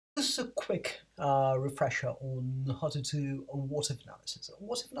This is a quick refresher on how to do a what-if analysis. A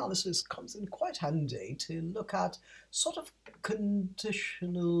what-if analysis comes in quite handy to look at sort of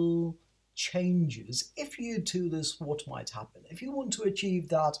conditional changes. If you do this, what might happen? If you want to achieve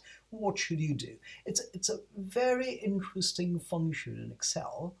that, what should you do? It's a very interesting function in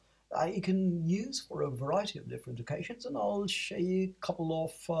Excel that you can use for a variety of different occasions, and I'll show you a couple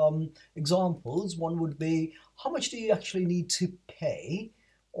of examples. One would be, how much do you actually need to pay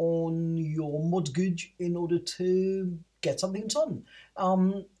on your mortgage in order to get something done?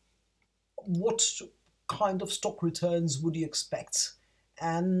 What kind of stock returns would you expect?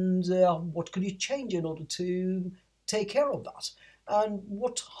 And what could you change in order to take care of that? And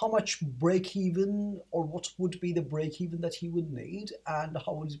how much break even, or what would be the break even that you would need, and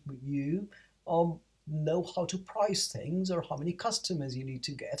how would you know how to price things, or how many customers you need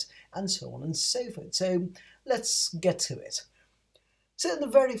to get, and so on and so forth. So let's get to it. So in the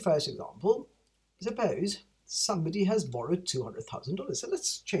very first example, suppose somebody has borrowed $200,000. So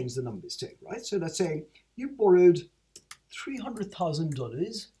let's change the numbers too, right? So let's say you borrowed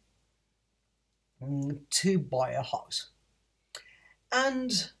 $300,000 to buy a house.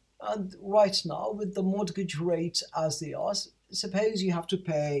 And right now, with the mortgage rate as they are, suppose you have to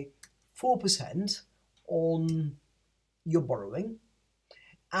pay 4% on your borrowing,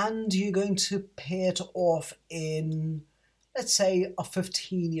 and you're going to pay it off in, let's say, a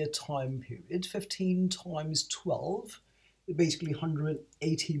 15-year time period. 15 times 12, basically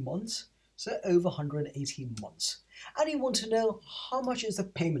 180 months. So over 180 months. And you want to know, how much is the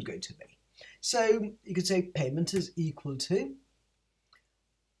payment going to be? So you could say payment is equal to,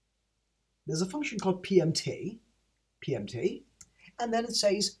 there's a function called PMT, and then it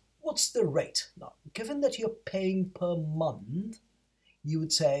says, what's the rate? Now, given that you're paying per month, you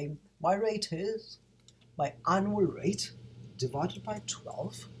would say, my rate is my annual rate divided by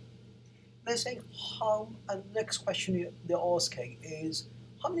 12. They're saying and the next question they're asking is,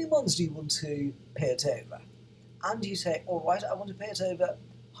 how many months do you want to pay it over? And you say, all right, I want to pay it over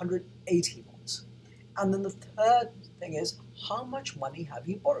 180 months. And then the third thing is, how much money have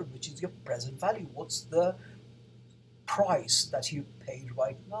you borrowed, which is your present value? What's the price that you paid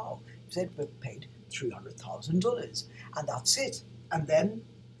right now? You said we paid $300,000, and that's it. And then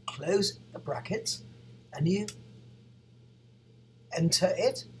close the brackets, and you enter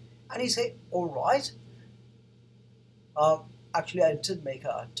it, and you say, all right, actually I did make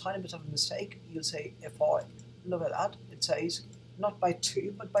a tiny bit of a mistake. You'll say, if I look at that, it says not by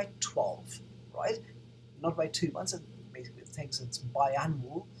 2 but by 12, right? Not by 2 months. It basically thinks it's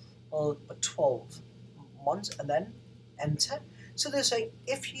biannual, but 12 months, and then enter. So they're saying,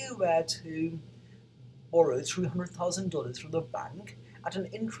 if you were to borrow $300,000 from the bank at an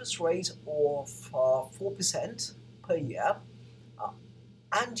interest rate of 4% per year,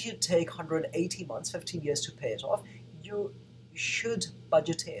 and you take 180 months, 15 years to pay it off, you should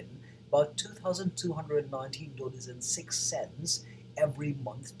budget in about $2,219.06 every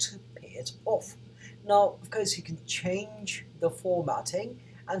month to pay it off. Now, of course, you can change the formatting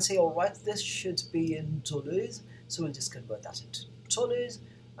and say, all right, this should be in dollars, so we'll just convert that into dollars.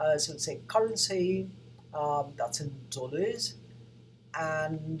 So let's say currency, that's in dollars,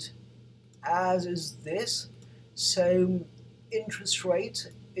 and as is this. So interest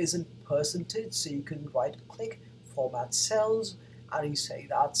rate is in percentage, so you can right click, format cells, and you say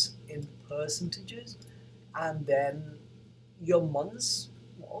that's in percentages, and then your months,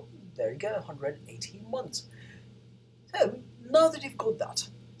 well, there you go, 180 months. So now that you've got that,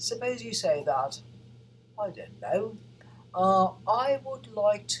 suppose you say that, I don't know, I would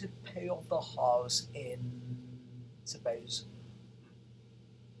like to pay off the house in, suppose,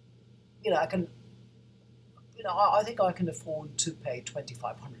 I can, I think I can afford to pay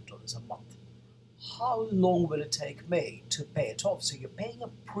 $2,500 a month. How long will it take me to pay it off? So you're paying a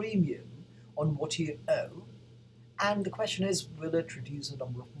premium on what you owe, and the question is, will it reduce the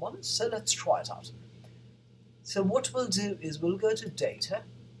number of months? So let's try it out. So what we'll do is we'll go to data,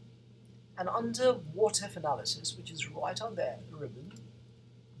 and under what if analysis, which is right on there, ribbon,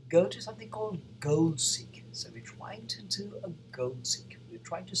 go to something called goal seek. So we're trying to do a goal seek. We're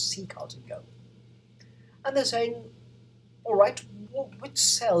trying to seek out a goal. And they're saying, all right, which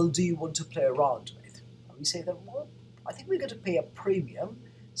cell do you want to play around with? And we say that, well, I think we're going to pay a premium,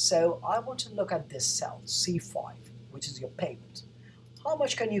 so I want to look at this cell, C5, which is your payment. How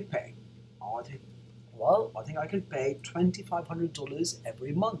much can you pay? I think I can pay $2,500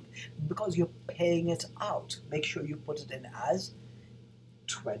 every month, because you're paying it out. Make sure you put it in as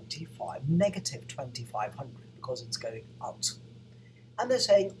negative 2,500, because it's going out. And they're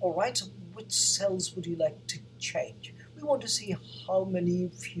saying, all right, which cells would you like to change? we want to see how many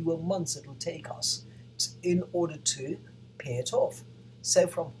fewer months it will take us in order to pay it off. So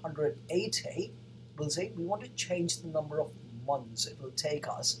from 180, we'll say we want to change the number of months it will take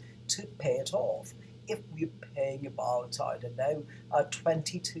us to pay it off. If we're paying about, I don't know,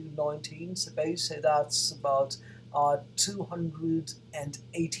 22.19, suppose, so that's about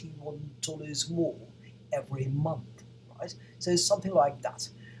 $281 more every month, right? So something like that.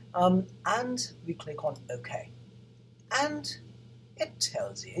 And we click on OK. And it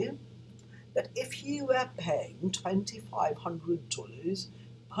tells you that if you were paying $2,500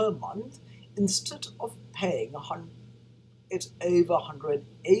 per month, instead of paying it over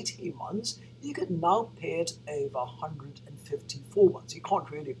 180 months, you can now pay it over 154 months. You can't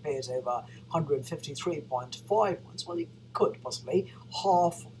really pay it over 153.5 months. Well, you could possibly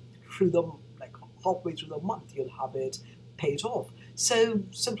halfway through the month, you'll have it paid off. So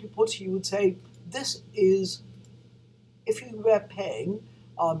simply put, you would say this is, if you were paying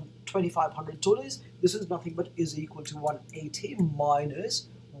 $2,500, this is nothing but is equal to 180 minus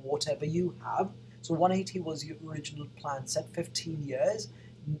whatever you have. So 180 was your original plan set, 15 years.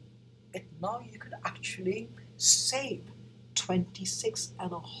 Now you could actually save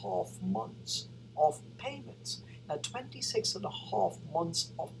 26.5 months of payments. Now 26.5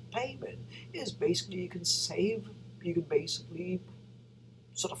 months of payment is basically, you can basically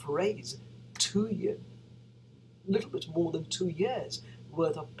sort of raise 2 years, a little bit more than 2 years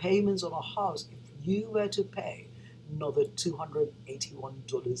worth of payments on a house if you were to pay another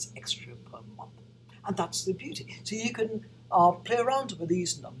 $281 extra per month. And that's the beauty. So you can play around with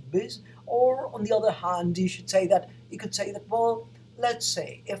these numbers, or on the other hand, you could say that, well, let's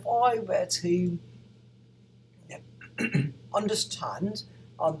say if I were to understand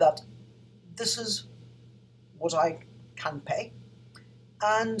that this is what I can pay,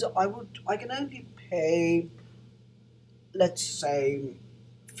 and I can only pay, let's say,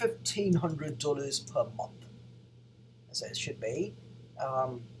 $1,500 per month. So it should be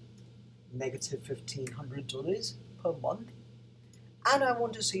negative $1,500 per month, and I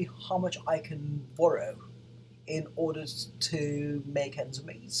want to see how much I can borrow in order to make ends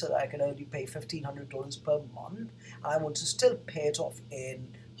meet, so that I can only pay $1,500 per month, and I want to still pay it off in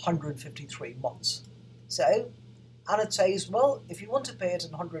 153 months. So, and it says, well, if you want to pay it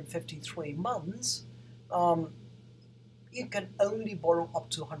in 153 months, you can only borrow up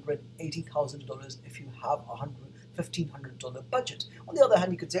to $180,000 if you have a $1,500 budget. On the other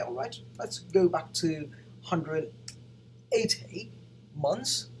hand, you could say, all right, let's go back to 180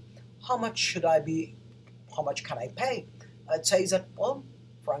 months. How much can I pay? It says that, well,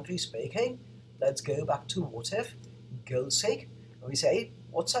 frankly speaking, let's go back to what if, goal's sake, and we say,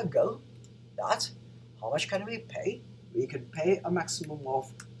 what's our goal? That, how much can we pay? We can pay a maximum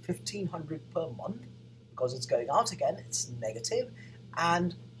of $1,500 per month, because it's going out again, it's negative,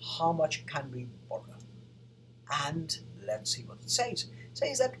 and how much can we borrow? And let's see what it says. It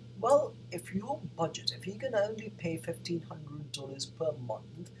says that, well, if your budget, if you can only pay $1,500 per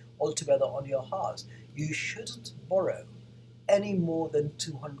month altogether on your house, you shouldn't borrow any more than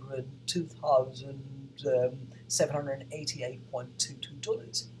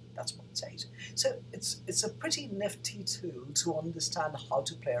 $202,788.22. That's what it says. So it's a pretty nifty tool to understand how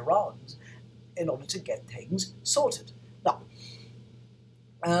to play around in order to get things sorted. Now,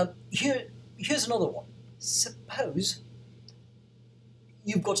 here's another one. Suppose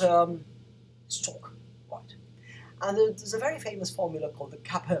you've got a stock, right? And there's a very famous formula called the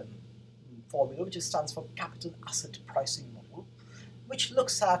CAPM formula, which stands for Capital Asset Pricing Model, which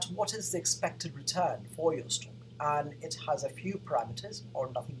looks at what is the expected return for your stock. And it has a few parameters, or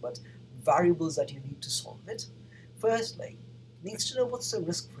nothing but variables that you need to solve it. Firstly, it needs to know what's the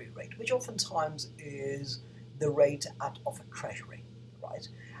risk-free rate, which oftentimes is the rate of a treasury, right?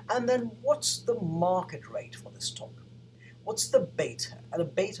 And then what's the market rate for the stock? What's the beta? And a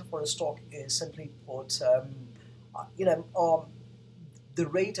beta for a stock is simply put, the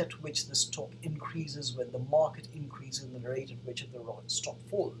rate at which the stock increases when the market increases, and the rate at which the stock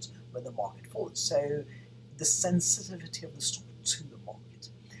falls when the market falls. So the sensitivity of the stock to the market.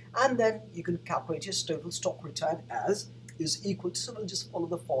 And then you can calculate your total stock return as is equal to, so we'll just follow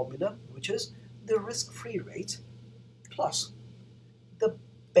the formula, which is the risk-free rate plus the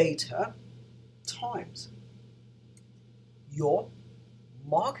beta times your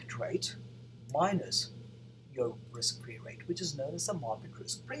market rate minus your risk-free rate, which is known as the market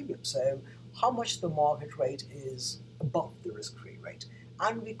risk premium. So how much the market rate is above the risk-free rate.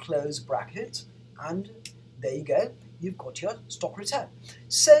 And we close bracket, and there you go, you've got your stock return.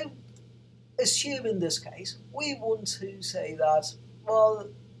 So assume in this case, we want to say that, well,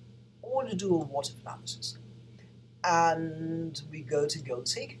 I want to do a what-if analysis. and we go to goal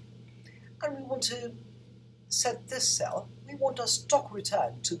seek, and we want to set this cell, we want our stock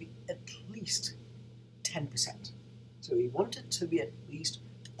return to be at least 10%. So we want it to be at least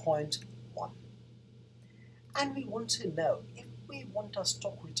 0.1. And we want to know, if we want our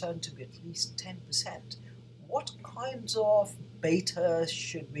stock return to be at least 10%, what kinds of beta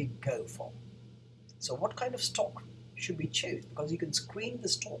should we go for? So what kind of stock should we choose? Because you can screen the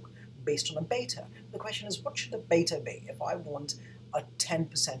stock based on a beta. The question is, what should the beta be if I want a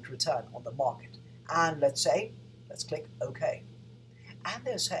 10% return on the market? And let's click OK. And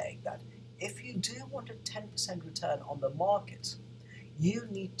they're saying that if you do want a 10% return on the market, you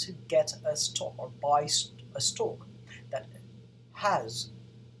need to get a stock or buy a stock that has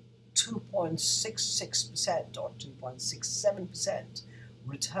 2.66% or 2.67%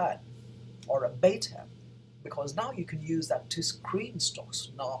 return, or a beta, because now you can use that to screen stocks.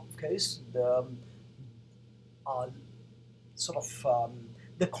 Now, of course, the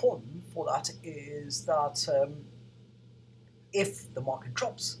the con for that is that if the market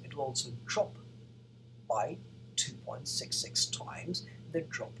drops, it will also drop by 2.66 times the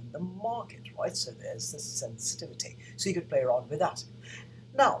drop in the market, right? So there's this sensitivity. So you could play around with that.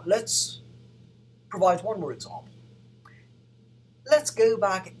 Now, let's provide one more example. Let's go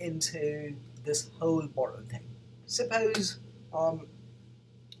back into this whole borrow thing. Suppose, well,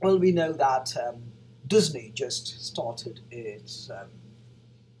 we know that Disney just started its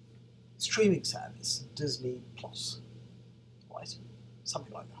streaming service, Disney Plus, right?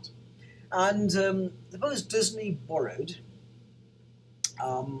 Something like that. And suppose Disney borrowed,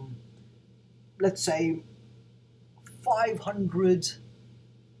 let's say, $500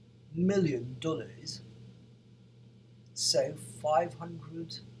 million. So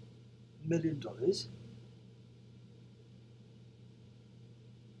 $500 million.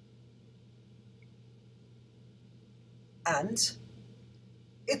 And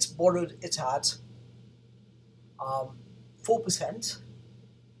it's borrowed it at 4%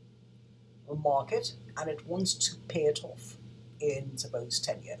 market, and it wants to pay it off in, suppose,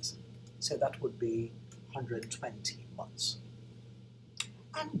 10 years. So that would be 120 months.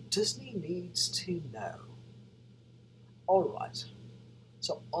 And Disney needs to know, all right,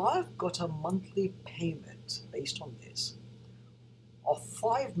 so I've got a monthly payment based on this of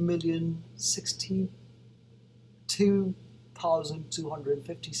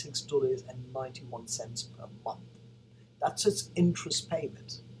 $5,062,256.91 per month. That's its interest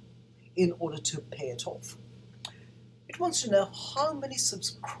payment in order to pay it off. It wants to know, how many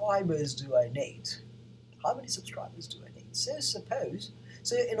subscribers do I need? How many subscribers do I need? So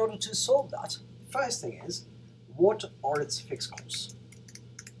in order to solve that, first thing is, what are its fixed costs?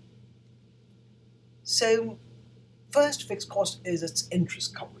 So first fixed cost is its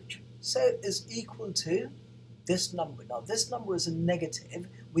interest coverage. So is equal to this number. Now this number is a negative.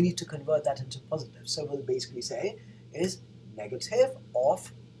 We need to convert that into positive. So we'll basically say is negative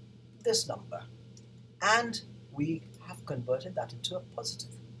of this number. And we have converted that into a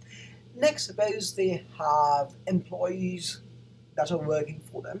positive. Next, suppose they have employees that are working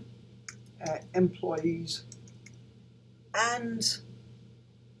for them. Employees, and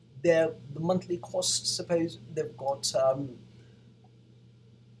the monthly cost, suppose they've got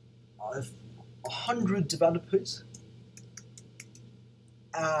 100 developers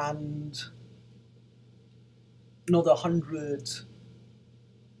and another 100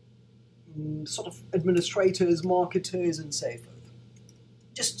 sort of administrators, marketers, and so forth.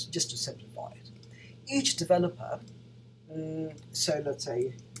 Just to simplify it. Each developer, so let's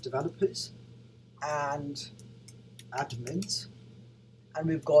say developers and admins, and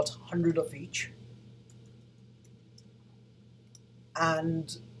we've got 100 of each,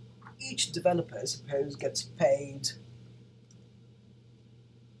 and each developer, suppose, gets paid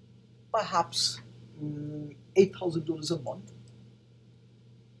perhaps $8,000 a month,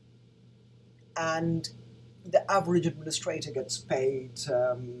 and the average administrator gets paid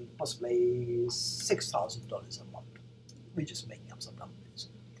possibly $6,000 a month. We're just making up some numbers.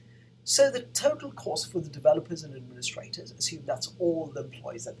 So the total cost for the developers and administrators, assume that's all the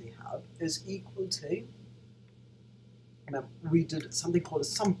employees that they have, is equal to, we did something called a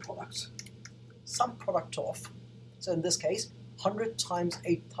sum product of, so in this case, 100 times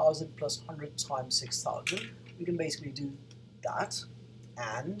 8,000 plus 100 times 6,000. We can basically do that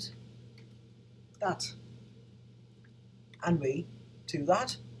and that. And we do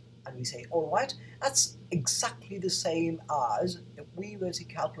that, and we say, all right, that's exactly the same as if we were to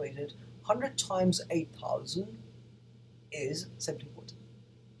calculate it. 100 times 8,000 is, simply put,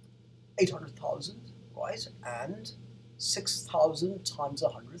 800,000, right? And 6,000 times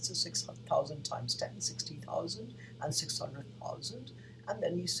 100, so 6,000 times 10, 60,000, and 600,000, and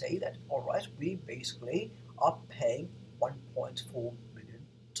then you say that, all right, we basically are paying $1.4 million.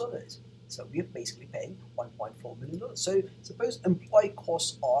 So we're basically paying $1.4 million. So suppose employee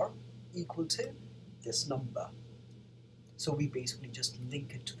costs are equal to this number. So we basically just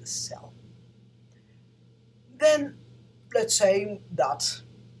link it to the cell. Then let's say that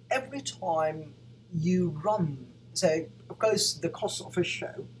every time you run, say, of course, the cost of a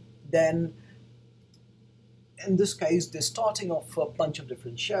show, then in this case, they're starting off a bunch of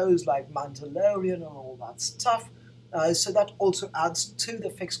different shows like Mandalorian and all that stuff. So that also adds to the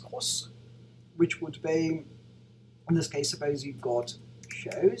fixed costs, which would be, in this case, suppose you've got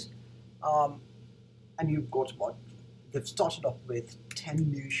shows, and you've got what? They've started off with 10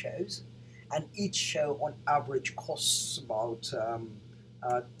 new shows, and each show on average costs about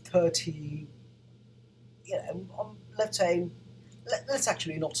 30, let's say, let's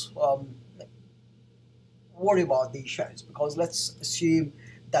actually not worry about these shows, because let's assume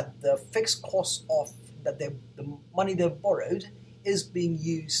that the fixed cost of the money they've borrowed is being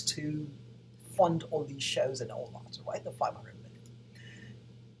used to fund all these shows and all that, right? The 500 million.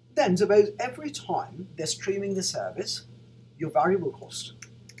 Then suppose every time they're streaming the service, your variable cost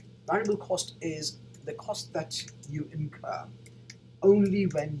is the cost that you incur only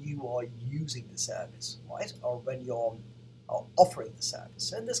when you are using the service, right? Or when you're offering the service.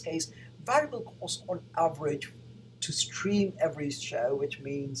 So in this case, variable cost on average to stream every show, which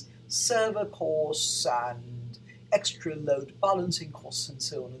means server costs and extra load balancing costs and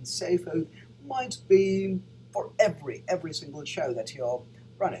so on and so forth, might be, for every single show that you're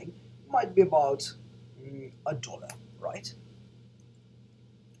running, might be about $1, right?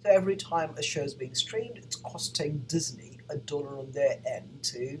 So every time a show is being streamed, it's costing Disney $1 on their end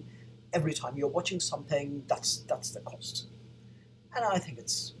to every time you're watching something. That's the cost, and I think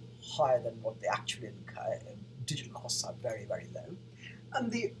it's higher than what they actually incur. Digital costs are very, very low,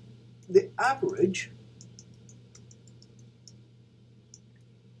 and the average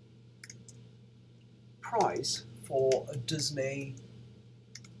price for a Disney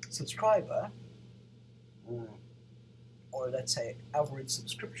subscriber, or let's say average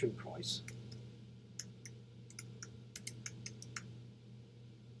subscription price,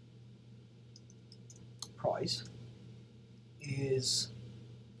 is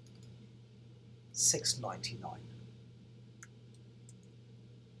 $6.99.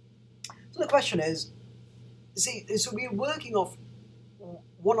 So the question is, see, so we're working off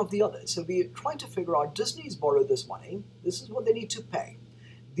one of the others. So we're trying to figure out, Disney's borrowed this money, this is what they need to pay.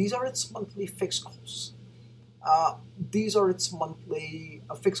 These are its monthly fixed costs. These are its monthly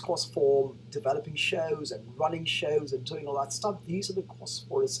fixed costs for developing shows and running shows and doing all that stuff. These are the costs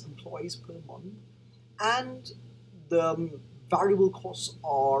for its employees per month. And the variable costs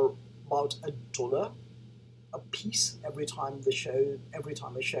are about $1 a piece every time a show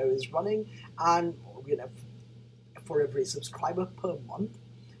is running, and for every subscriber per month.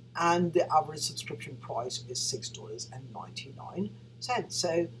 And the average subscription price is $6.99.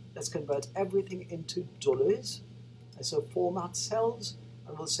 So let's convert everything into dollars. And so format cells,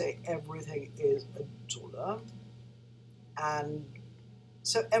 and we'll say everything is $1. And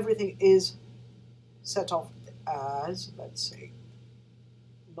so everything is set off as, let's say,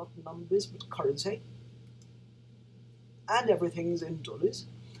 not numbers, but currency. And everything's in dollars.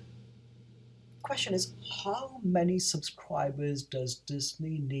 Question is, how many subscribers does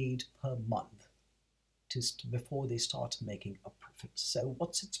Disney need per month before they start making a profit? So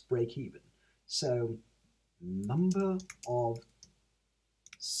what's its break even? So number of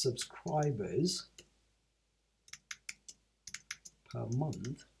subscribers per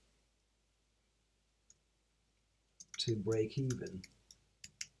month to break even.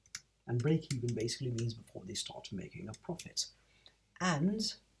 And break even basically means before they start making a profit.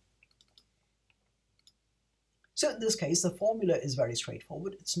 And so in this case, the formula is very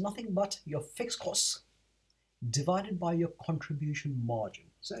straightforward. It's nothing but your fixed costs divided by your contribution margin.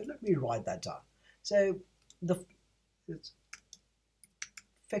 So let me write that down. So it's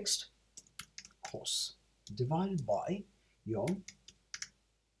fixed costs divided by your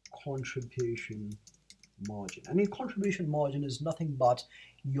contribution margin. And your contribution margin is nothing but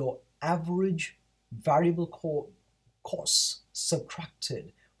your average variable costs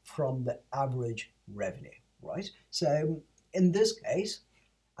subtracted from the average revenue, right? So in this case,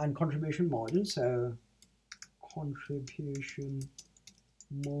 and contribution margin, so contribution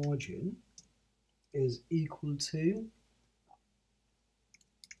margin is equal to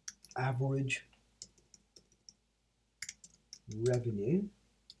average revenue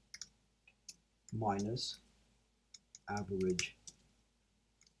minus average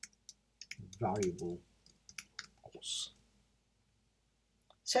variable costs.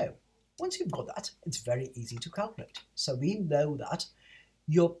 So once you've got that, it's very easy to calculate. So we know that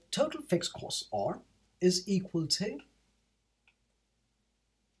your total fixed costs is equal to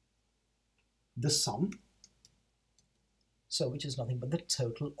the sum, so which is nothing but the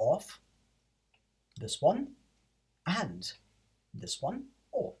total of this one and this one,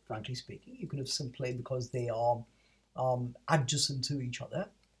 or frankly speaking, you could have simply, because they are adjacent to each other,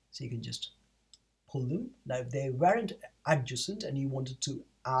 so you can just pull them. Now if they weren't adjacent and you wanted to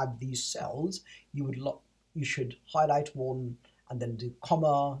add these cells, you should highlight one and then do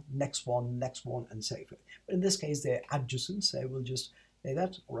comma, next one, and so forth. But in this case they're adjacent, so we'll just say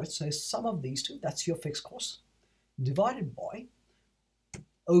that. All right, so sum of these two, that's your fixed cost, divided by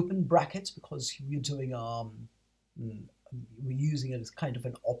open brackets, because you're doing we're using it as kind of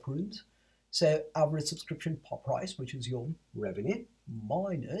an operand. So average subscription price, which is your revenue,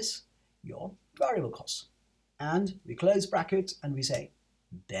 minus your variable costs. And we close brackets and we say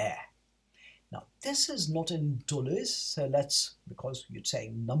there. Now this is not in dollars, so because you're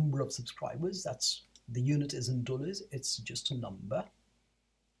saying number of subscribers, that's the unit is in dollars, it's just a number.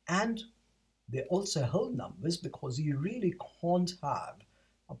 And they're also whole numbers, because you really can't have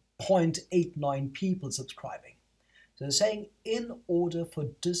 0.89 people subscribing. So they're saying in order for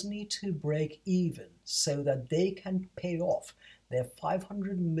Disney to break even so that they can pay off their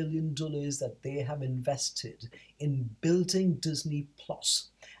 $500 million that they have invested in building Disney Plus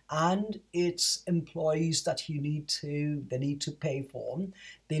and its employees that they need to pay for,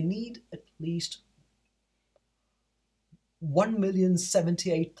 they need at least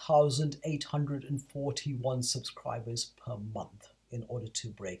 1,078,841 subscribers per month in order to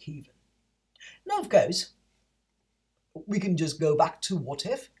break even. Now, of course, we can just go back to what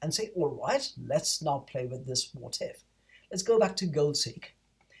if and say, all right, let's now play with this what if. Let's go back to GoldSeek.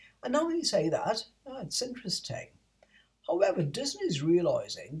 And now we say that, it's interesting. However, Disney is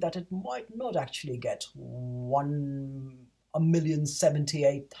realizing that it might not actually get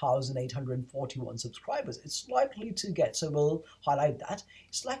 1,078,841 subscribers. It's likely to get, so we'll highlight that,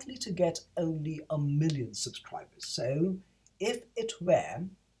 it's likely to get only 1 million subscribers. So if it were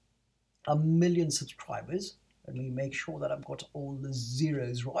 1 million subscribers, let me make sure that I've got all the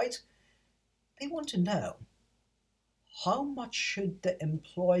zeros right, they want to know how much should the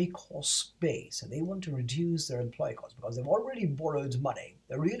employee costs be. So they want to reduce their employee costs because they've already borrowed money.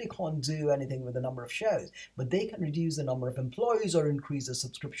 They really can't do anything with the number of shows, but they can reduce the number of employees or increase the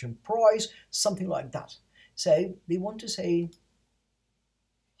subscription price, something like that. So they want to say,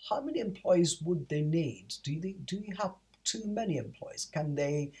 how many employees would they need? Do you have too many employees? Can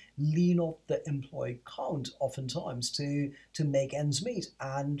they lean off the employee count oftentimes to make ends meet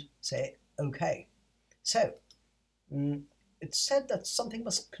and say, okay. So it's said that something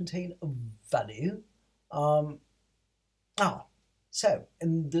must contain a value. So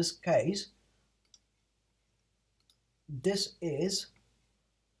in this case, this is,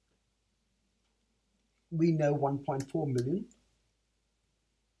 we know 1.4 million.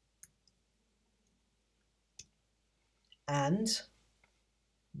 And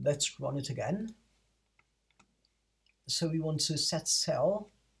let's run it again. So we want to set cell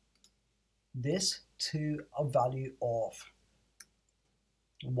this to a value of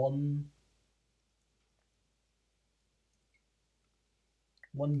 1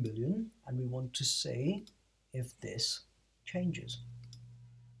 million, and we want to see if this changes.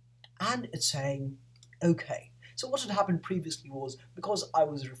 And it's saying, okay. So what had happened previously was, because I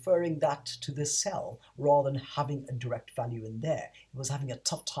was referring that to this cell rather than having a direct value in there, it was having a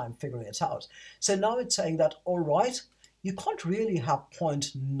tough time figuring it out. So now it's saying that, all right, you can't really have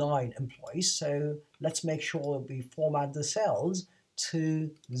 0.9 employees, so let's make sure we format the cells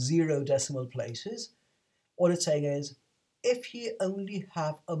to 0 decimal places. What it's saying is, if you only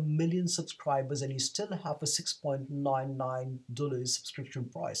have 1 million subscribers and you still have a $6.99 subscription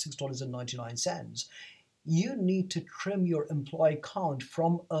price, $6.99, you need to trim your employee count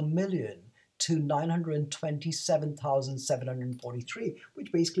from 1 million to 927,743,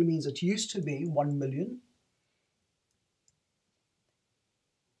 which basically means it used to be 1 million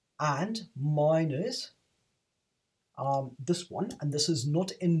and minus this one, and this is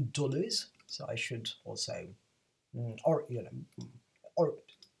not in dollars, so I should also, or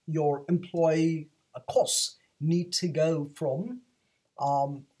your employee costs need to go from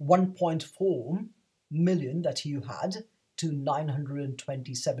 1.4 million that you had to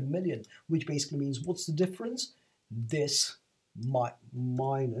 927 million, which basically means what's the difference? This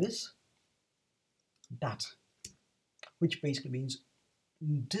minus that, which basically means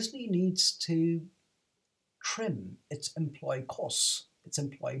Disney needs to trim its employee costs, its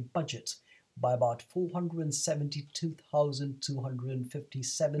employee budget, by about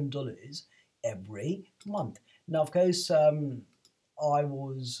 $472,257 every month. Now, of course, I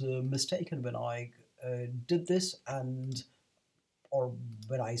was mistaken when I did this, or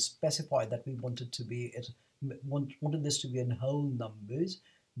when I specified that we wanted this to be in whole numbers.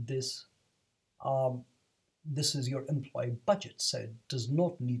 This is your employee budget, so it does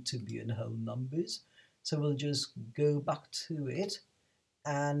not need to be in whole numbers. So we'll just go back to it,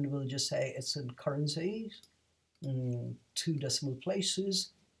 and we'll just say it's in currency, 2 decimal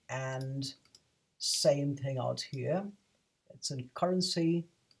places, and same thing out here. It's in currency,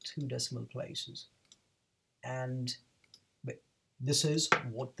 2 decimal places. And this is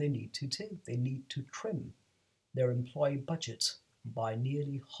what they need to do. They need to trim their employee budget by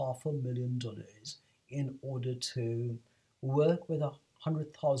nearly $500,000 in order to work with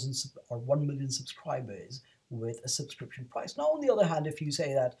 100,000 or 1 million subscribers with a subscription price. Now, on the other hand, if you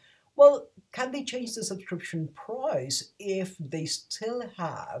say that, well, can they change the subscription price if they still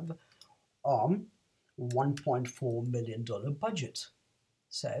have $1.4 million budget?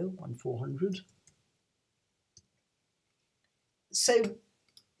 So 1,400. So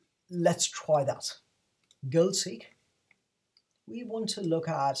let's try that. Goal seek. We want to look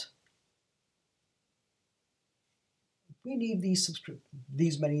at, we need these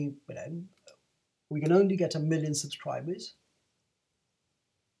many, we can only get 1 million subscribers.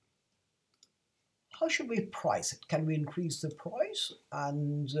 How should we price it? Can we increase the price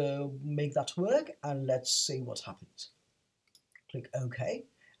and make that work? And let's see what happens. Click OK.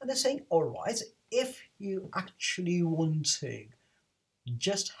 And they're saying, all right, if you actually want to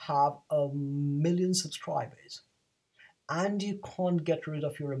just have 1 million subscribers and you can't get rid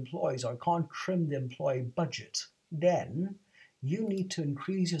of your employees or can't trim the employee budget, then you need to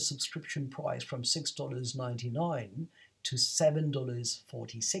increase your subscription price from $6.99 to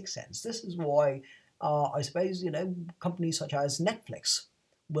 $7.46. This is why I suppose, companies such as Netflix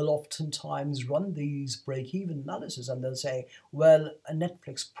will oftentimes run these break-even analysis, and they'll say, well, a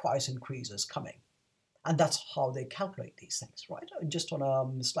Netflix price increase is coming. And that's how they calculate these things, right? Just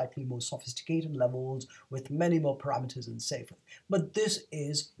on slightly more sophisticated levels with many more parameters and so forth. But this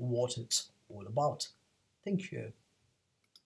is what it's all about. Thank you.